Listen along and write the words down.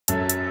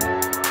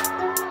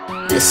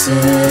This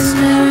is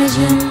marriage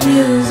and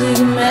music,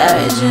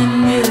 marriage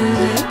and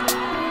music.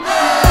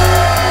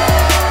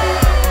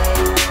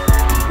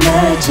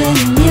 Marriage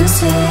and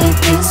music,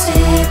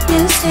 music,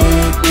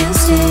 music,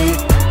 music.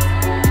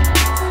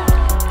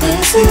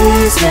 This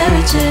is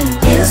marriage and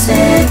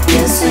music,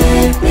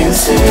 music,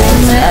 music,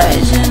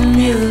 marriage and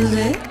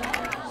music.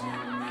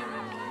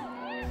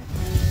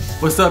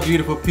 What's up,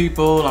 beautiful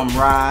people? I'm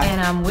Rai.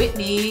 And I'm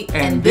Whitney.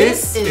 And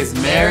this is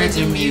Marriage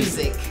and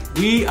Music.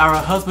 We are a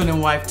husband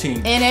and wife team.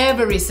 In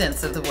every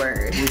sense of the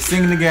word. We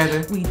sing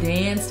together. We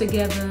dance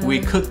together. We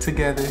cook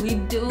together. We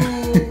do.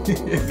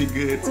 It'd be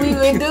good too.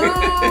 We do.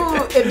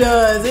 It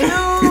does. It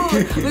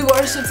do. We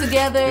worship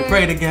together. We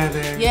pray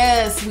together.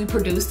 Yes. We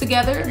produce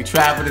together. We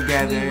travel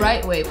together.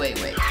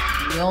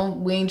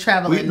 We ain't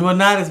traveling. Well,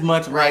 not as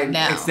much right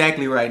now.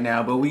 Exactly right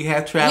now, but we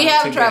have traveled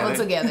together. We have traveled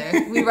together.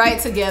 We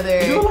write together.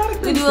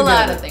 We do a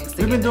lot of things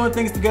together. We've been doing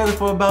things together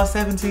for about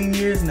 17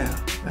 years now.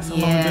 That's how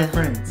long we've been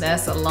friends.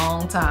 That's a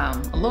long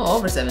time. A little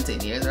over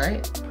 17 years,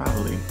 right?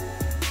 Probably.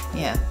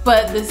 Yeah.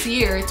 But this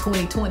year,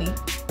 2020,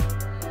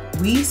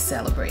 we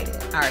celebrated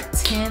our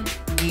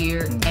 10th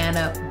year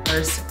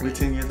anniversary. We're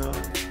 10 years old.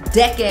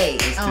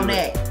 Decade on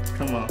that.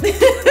 Come on.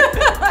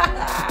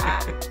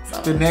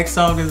 The next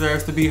song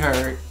deserves to be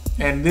heard.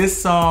 And this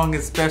song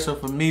is special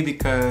for me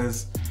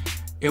because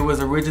it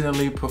was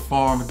originally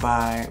performed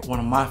by one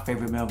of my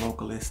favorite male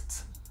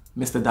vocalists,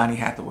 Mr. Donny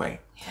Hathaway.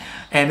 Yeah.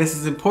 And this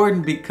is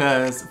important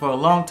because for a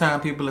long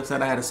time people have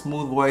said I had a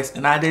smooth voice,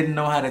 and I didn't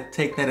know how to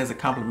take that as a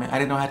compliment. I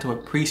didn't know how to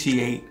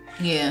appreciate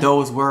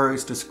those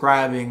words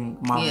describing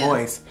my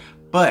voice.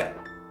 But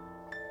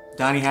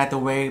Donny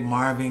Hathaway,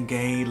 Marvin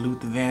Gaye,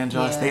 Luther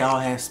Vandross, they all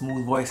had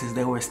smooth voices.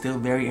 They were still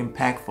very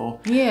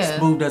impactful. Yeah.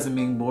 Smooth doesn't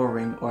mean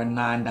boring or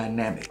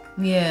non-dynamic.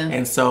 Yeah.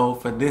 And so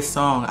for this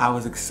song, I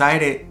was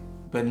excited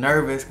but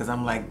nervous because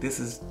I'm like, this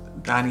is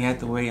Donny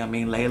Hathaway. I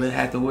mean, Layla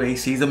Hathaway,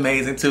 she's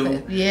amazing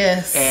too.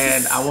 Yes.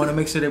 And I want to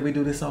make sure that we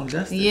do this song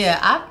justice. Yeah,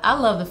 I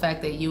love the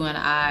fact that you and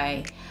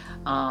I,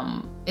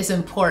 it's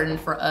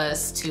important for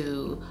us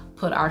to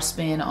put our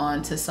spin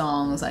onto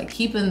songs, like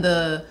keeping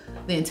the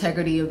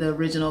integrity of the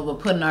original, but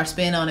putting our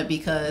spin on it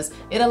because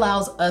it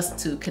allows us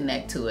to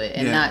connect to it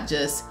and not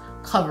just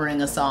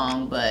covering a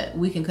song, but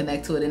we can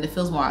connect to it and it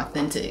feels more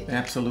authentic.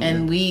 Absolutely.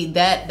 And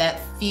that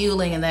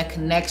feeling and that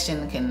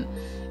connection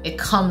it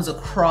comes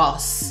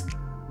across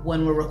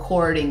when we're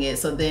recording it.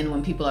 So then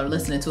when people are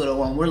listening to it or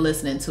when we're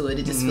listening to it,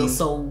 it just feels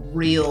so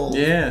real.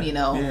 Yeah. You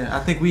know? Yeah. I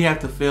think we have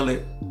to feel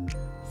it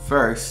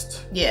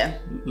first. Yeah.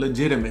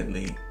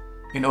 Legitimately,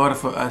 in order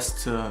for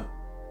us to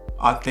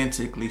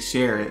authentically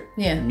share it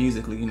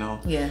musically, you know.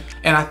 Yeah.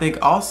 And I think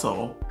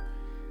also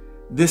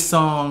this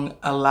song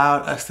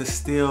allowed us to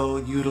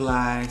still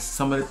utilize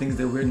some of the things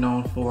that we're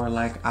known for,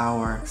 like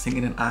our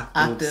singing in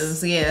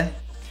octaves. Yeah.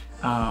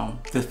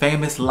 The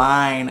famous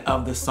line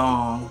of the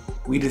song,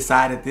 we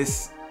decided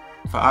this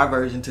for our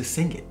version to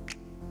sing it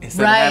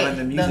instead of having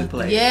the music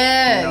play.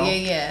 Yeah, you know?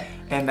 Yeah.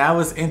 And that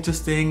was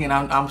interesting, and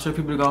I'm sure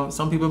people are going,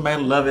 some people might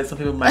love it, some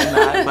people might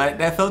not, but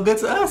that felt good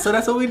to us, so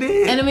that's what we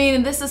did. And I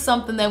mean, this is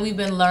something that we've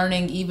been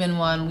learning even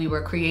when we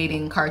were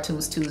creating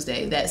Cartoons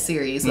Tuesday, that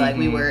series. Like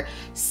we were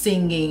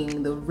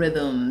singing the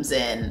rhythms,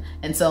 and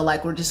so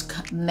like we're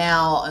just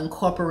now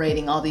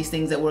incorporating all these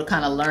things that we're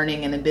kind of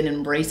learning and have been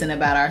embracing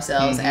about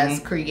ourselves as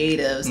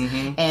creatives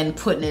and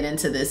putting it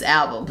into this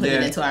album, putting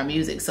it into our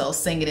music. So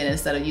singing it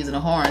instead of using the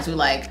horns, we're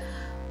like,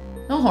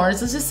 no horns,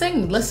 let's just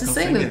sing. Let's just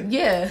sing it.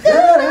 Yeah.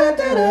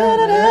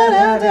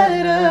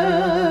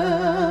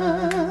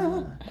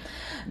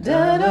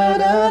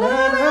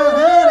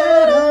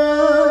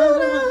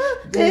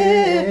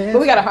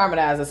 But we gotta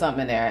harmonize or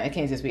something in there. It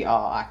can't just be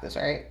all octaves,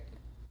 right?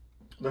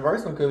 The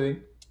first one could be.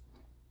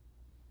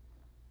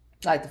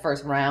 Like the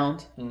first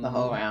round, the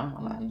whole round.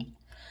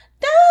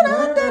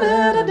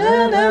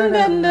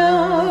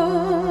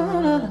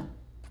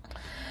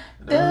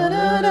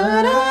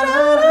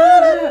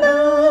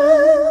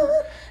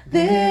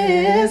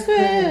 This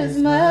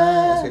Christmas.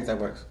 Let's see if that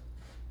works.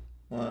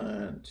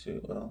 1,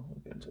 2, well, we'll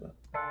get into it.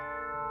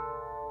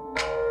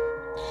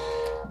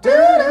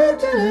 Turn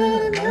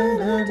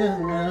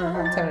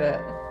it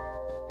up.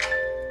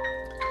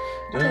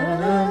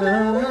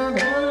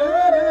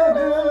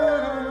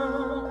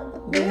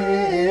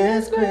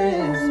 This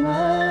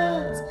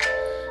Christmas.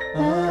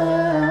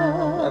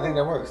 I think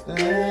that works.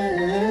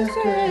 This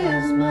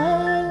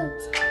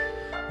Christmas.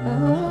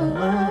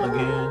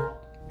 Again.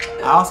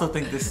 I also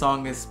think this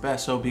song is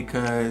special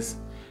because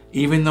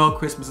even though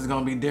Christmas is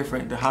going to be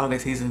different, the holiday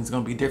season is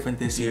going to be different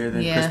this year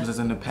than Christmases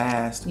in the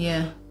past.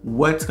 Yeah.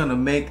 What's going to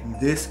make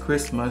this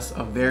Christmas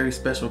a very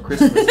special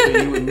Christmas for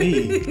you and me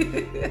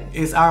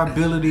is our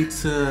ability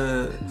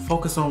to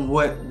focus on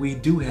what we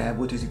do have,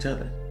 which is each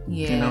other.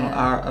 Yeah. You know,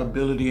 our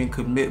ability and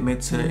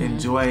commitment to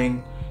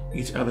enjoying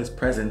each other's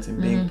presence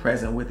and being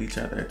present with each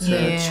other,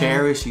 to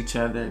cherish each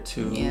other,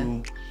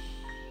 to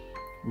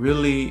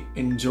really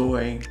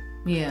enjoy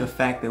the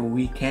fact that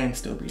we can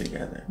still be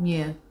together.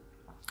 Yeah.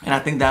 And I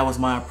think that was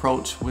my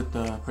approach with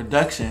the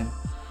production.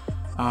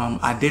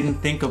 I didn't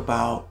think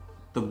about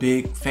the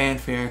big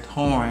fanfare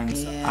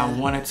horns. Yeah. I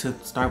wanted to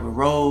start with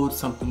Rhodes,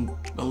 something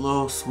a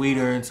little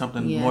sweeter and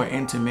something more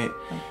intimate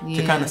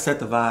to kind of set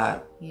the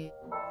vibe. Yeah.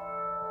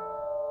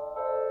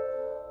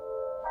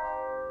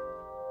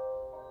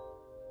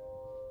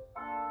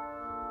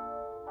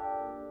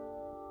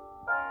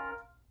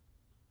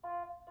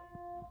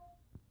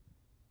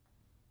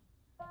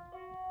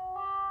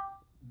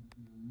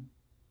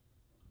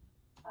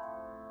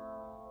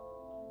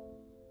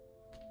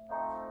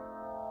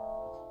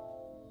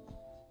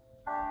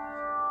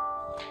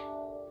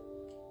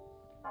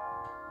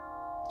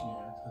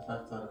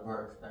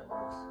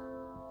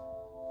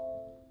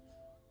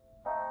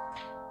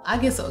 I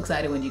get so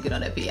excited when you get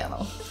on that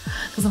piano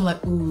because I'm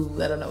like,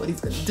 ooh, I don't know what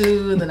he's gonna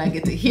do, and then I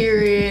get to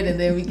hear it, and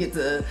then we get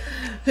to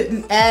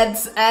add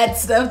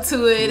stuff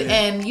to it,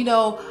 and you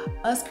know,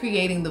 us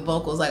creating the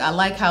vocals, like I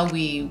like how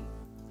we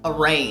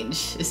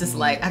arrange. It's just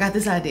like, I got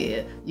this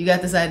idea, you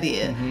got this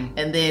idea,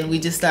 and then we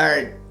just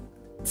start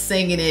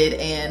singing it,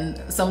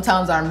 and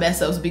sometimes our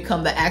mess ups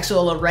become the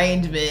actual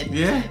arrangement,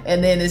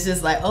 and then it's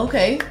just like,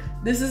 okay,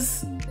 this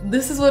is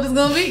what it's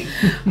gonna be.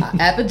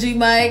 Apogee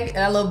mic and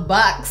our little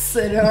box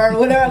and our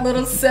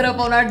little setup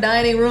on our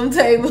dining room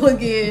table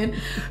again.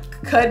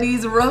 Cut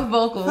these rough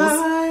vocals.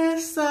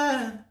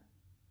 Fireside,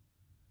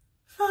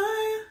 fire.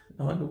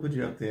 Oh, I'm gonna put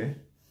you up there.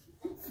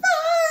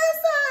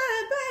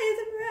 Fireside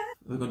blazing bright.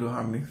 We're gonna do a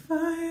harmony.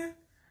 Fire,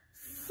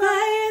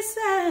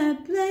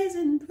 fireside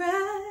blazing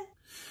bright.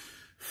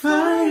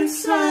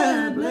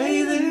 Fireside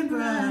blazing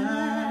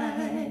bright.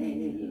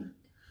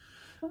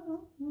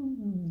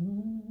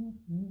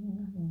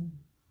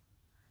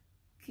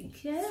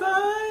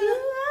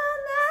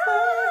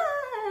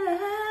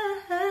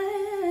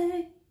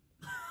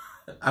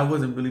 I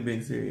wasn't really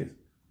being serious.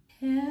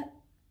 Yeah.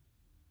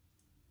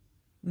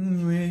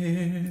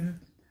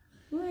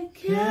 We're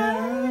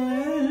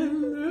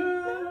carrying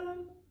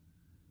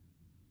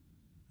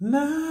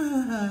night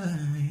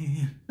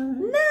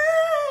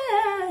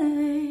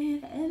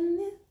and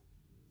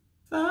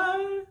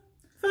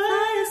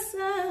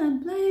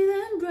fireside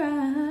blazing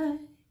bright.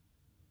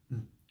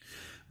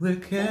 We're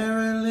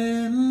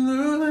caroling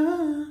through the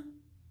night.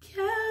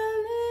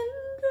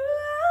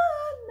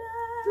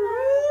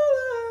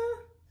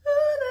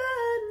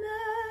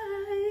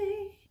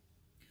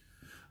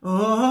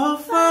 Oh,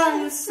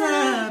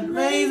 fireside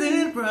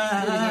blazing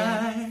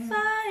bright.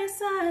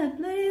 Fireside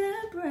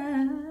blazing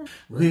bright.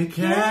 We're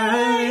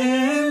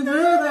caroling through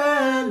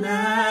the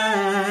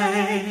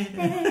night.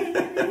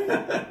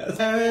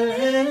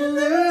 Caroling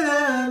through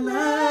the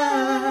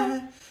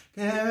night.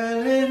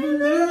 Caroling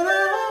through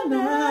the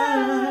night.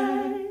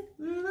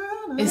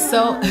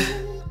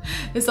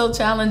 It's so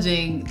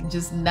challenging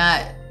just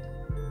not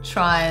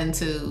trying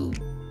to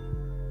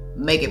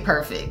make it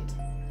perfect.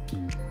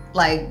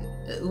 Like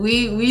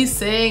we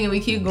sing and we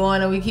keep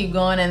going and we keep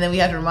going, and then we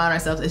have to remind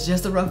ourselves it's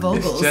just the rough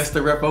vocals. It's just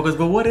the rough vocals,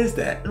 but what is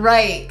that?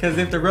 Right. Because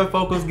if the rough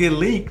vocals get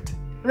leaked,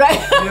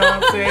 right? You know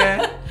what I'm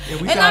saying?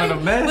 And we sounded a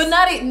mess. But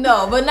not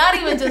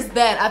even just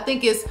that. I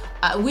think it's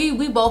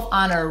we both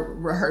honor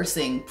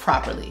rehearsing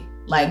properly.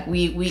 Like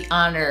we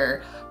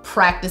honor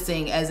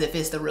practicing as if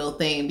it's the real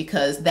thing,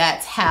 because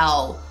that's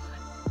how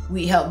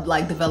we help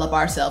like develop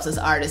ourselves as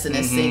artists and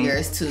as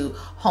singers, to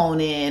hone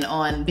in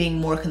on being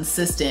more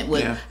consistent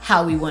with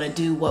how we want to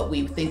do what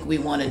we think we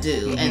want to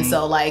do. And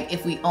so like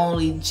if we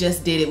only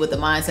just did it with the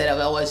mindset of,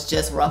 oh, it's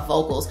just rough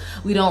vocals,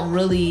 we don't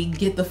really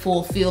get the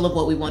full feel of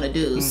what we want to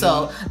do.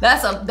 So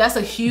that's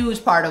a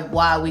huge part of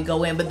why we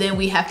go in, but then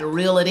we have to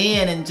reel it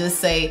in and just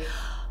say,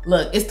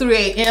 look, it's 3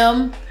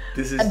 a.m.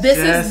 This is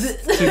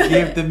to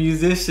give the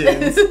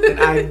musicians an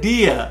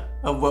idea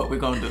of what we're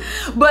gonna do.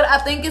 But I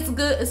think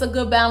it's a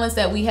good balance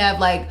that we have,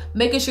 like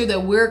making sure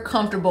that we're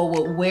comfortable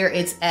with where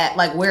it's at,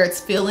 like where it's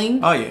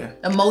feeling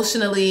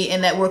emotionally,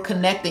 and that we're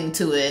connecting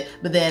to it,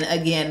 but then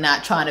again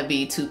not trying to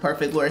be too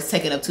perfect where it's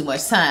taking up too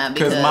much time.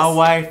 Because my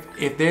wife,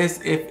 if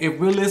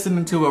we're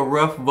listening to a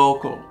rough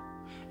vocal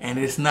and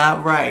it's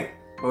not right,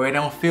 or it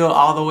don't feel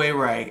all the way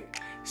right,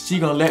 she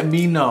gonna let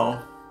me know.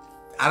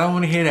 I don't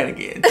want to hear that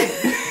again.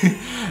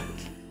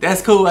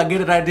 That's cool, I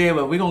get an idea,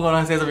 but we're gonna go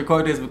downstairs and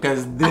record this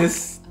because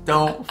this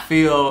don't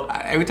feel,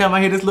 every time I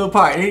hear this little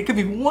part, it could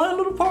be one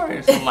little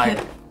part, so I'm like,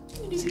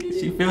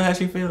 she feel how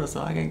she feels,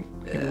 so I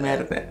can't get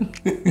mad at that.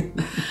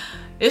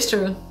 It's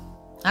true.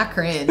 I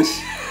cringe.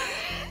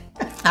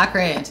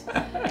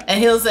 And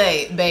he'll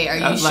say, babe, are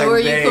you sure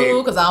you're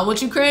cool? Because I don't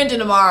want you cringing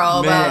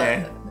tomorrow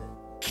about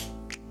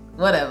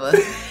whatever.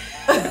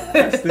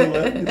 I still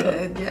love you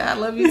though. Yeah, I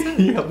love you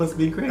too. You must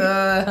be crazy.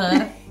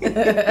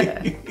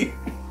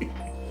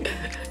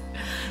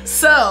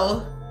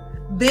 So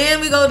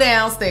then we go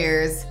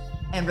downstairs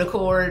and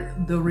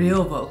record the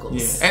real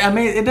vocals. Yeah. And I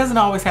mean, it doesn't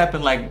always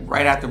happen like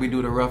right after we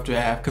do the rough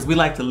draft, because we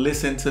like to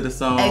listen to the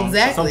song.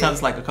 Exactly. So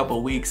sometimes like a couple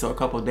of weeks or a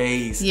couple of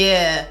days.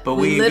 Yeah. But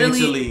we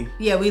eventually...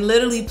 Yeah, we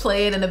literally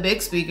play it in a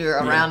big speaker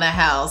around the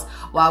house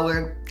while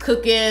we're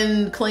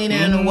cooking,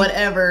 cleaning,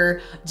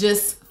 whatever,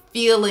 just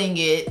feeling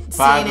it,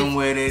 vibing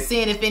with it,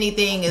 seeing if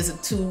anything is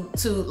too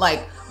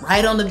like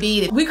right on the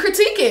beat. We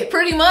critique it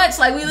pretty much.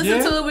 Like we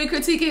listen to it, we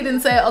critique it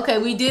and say, okay,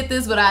 we did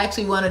this, but I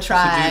actually want to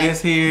try. Do this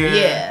here.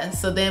 Yeah.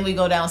 So then we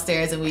go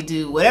downstairs and we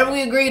do whatever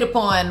we agreed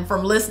upon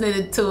from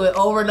listening to it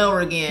over and over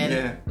again.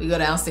 Yeah. We go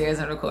downstairs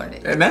and record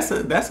it. And that's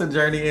a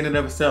journey in and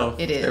of itself.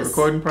 It is. The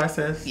recording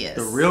process. Yes.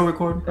 The real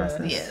recording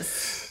process.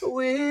 Yes.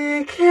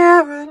 We're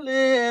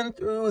caroling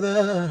through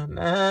the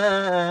night.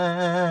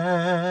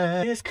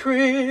 This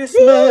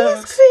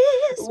Christmas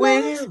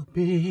will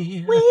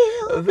be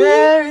a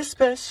very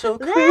special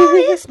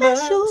Christmas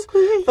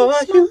for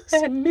you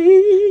and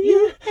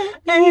me.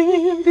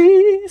 And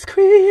this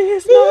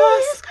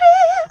Christmas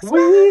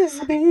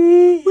will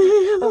be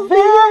a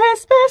very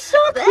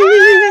special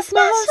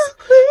Christmas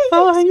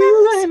for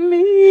you and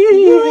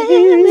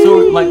me. So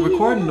like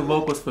recording the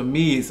vocals for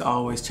me is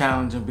always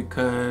challenging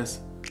because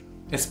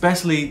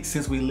especially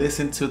since we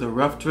listen to the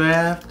rough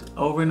draft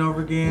over and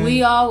over again.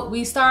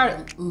 We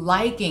start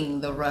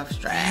liking the rough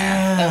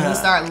draft and we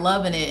start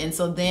loving it, and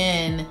so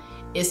then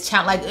it's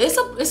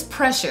it's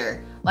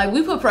pressure. Like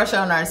we put pressure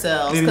on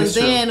ourselves because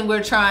then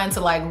we're trying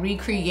to like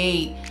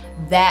recreate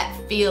that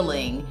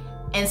feeling,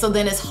 and so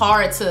then it's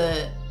hard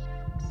to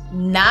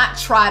not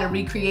try to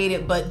recreate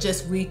it, but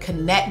just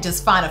reconnect,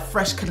 just find a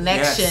fresh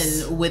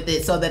connection with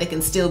it so that it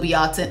can still be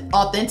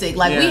authentic.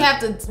 Like we have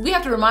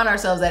to remind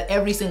ourselves that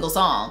every single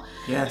song.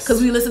 Yes. Because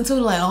we listen to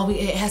it like,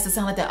 it has to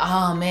sound like that.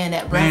 Oh man,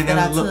 that breath that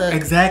I took.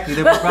 Exactly.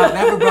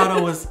 That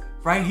vibrato was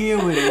right here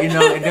with it, you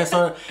know. And that's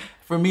so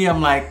for me, I'm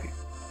like,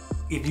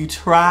 if you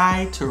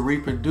try to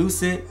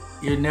reproduce it,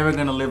 you're never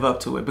gonna live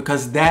up to it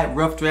because that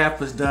rough draft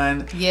was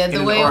done in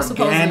an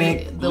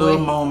organic little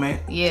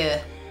moment.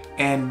 Yeah.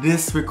 And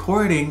this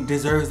recording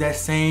deserves that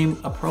same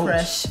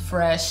approach.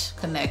 Fresh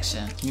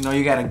connection. You know,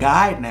 you got a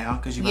guide now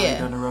because you've already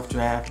done the rough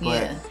draft,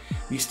 but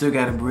you still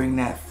got to bring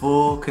that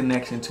full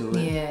connection to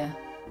it. Yeah.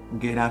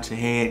 Get out your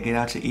head, get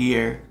out your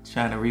ear,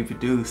 trying to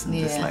reproduce and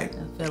just like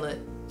feel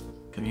it.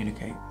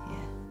 Communicate. Yeah.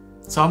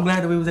 So I'm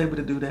glad that we was able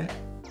to do that.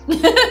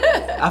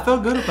 I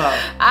felt good about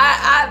it.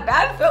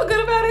 I felt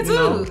good about it too. You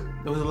know,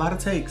 there was a lot of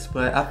takes,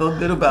 but I felt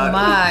good about it.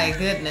 My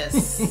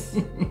goodness.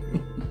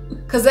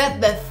 Cause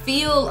that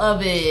feel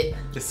of it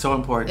is so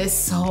important. It's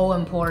so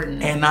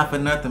important. And not for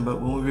nothing, but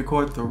when we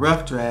record the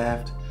rough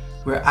draft,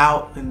 we're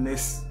out in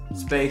this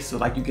space, so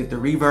like you get the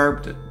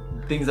reverb,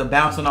 things are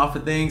bouncing off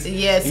of things.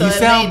 Yeah, so you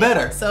sound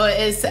better. So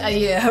it's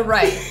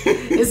right.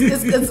 It's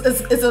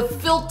a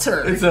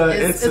filter. It's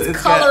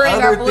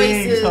coloring our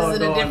voices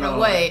in a different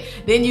way.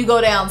 Then you go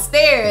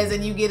downstairs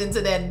and you get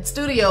into that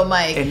studio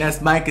mic, and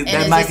that mic is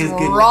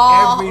getting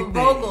raw everything.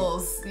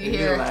 Vocals. You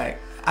hear like,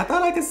 I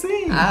thought I could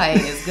sing. I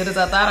ain't as good as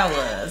I thought I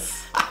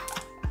was.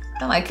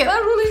 I'm like, can I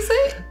really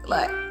sing?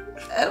 Like,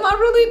 am I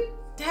really?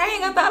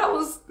 Dang, I thought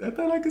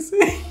I could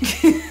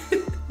sing.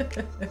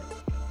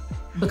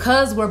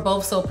 Because we're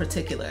both so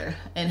particular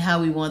in how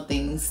we want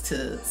things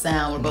to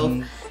sound. We're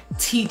both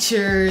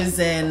teachers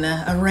and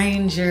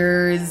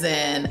arrangers,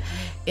 and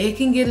it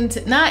can get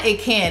into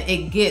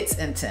it gets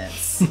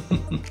intense.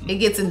 It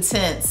gets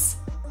intense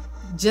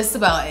just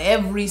about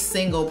every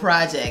single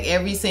project,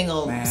 every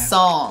single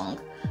song.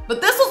 But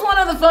this was one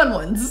of the fun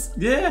ones.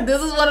 Yeah.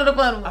 This is one of the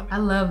fun ones. I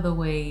love the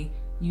way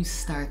you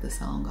start the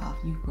song off.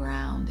 You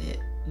ground it.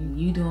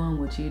 You doing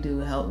what you do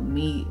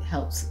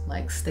helps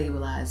like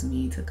stabilize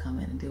me to come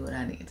in and do what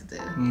I need to do.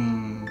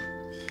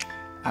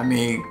 I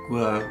mean,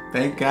 well,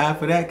 thank God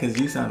for that, because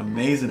you sound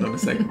amazing on the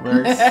second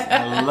verse.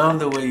 I love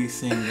the way you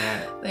sing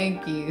that.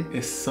 Thank you.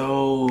 It's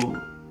so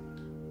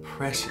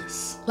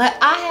precious. Like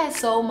I had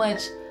so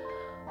much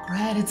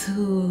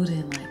gratitude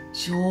and like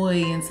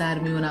joy inside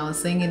of me when I was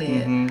singing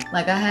it.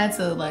 Like I had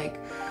to like,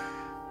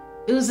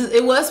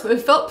 it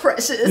felt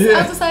precious. I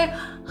was just like,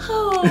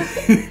 oh,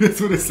 that's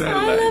what it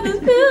sounded like. I love this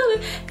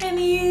feeling, and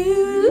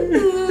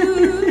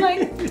you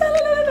like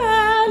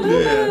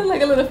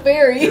like a little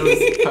fairy. It was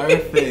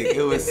perfect.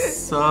 It was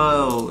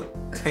so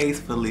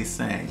tastefully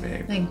sang,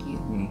 babe. Thank you.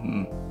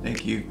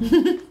 Thank you.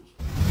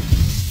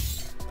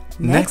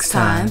 Next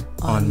time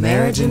on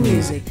Marriage and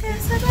Music.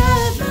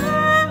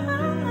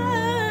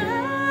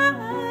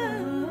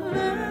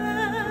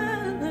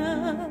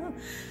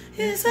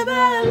 It's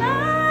about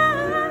love.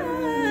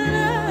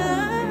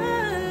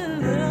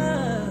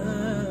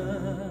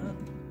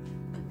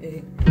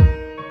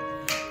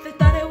 They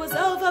thought it was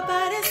over,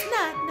 but it's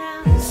not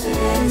now.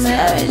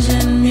 Marriage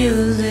and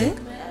music.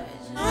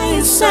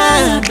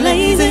 Inside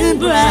blazing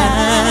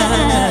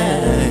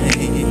bright.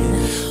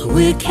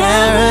 We're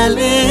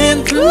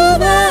caroling through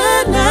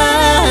the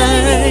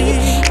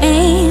night.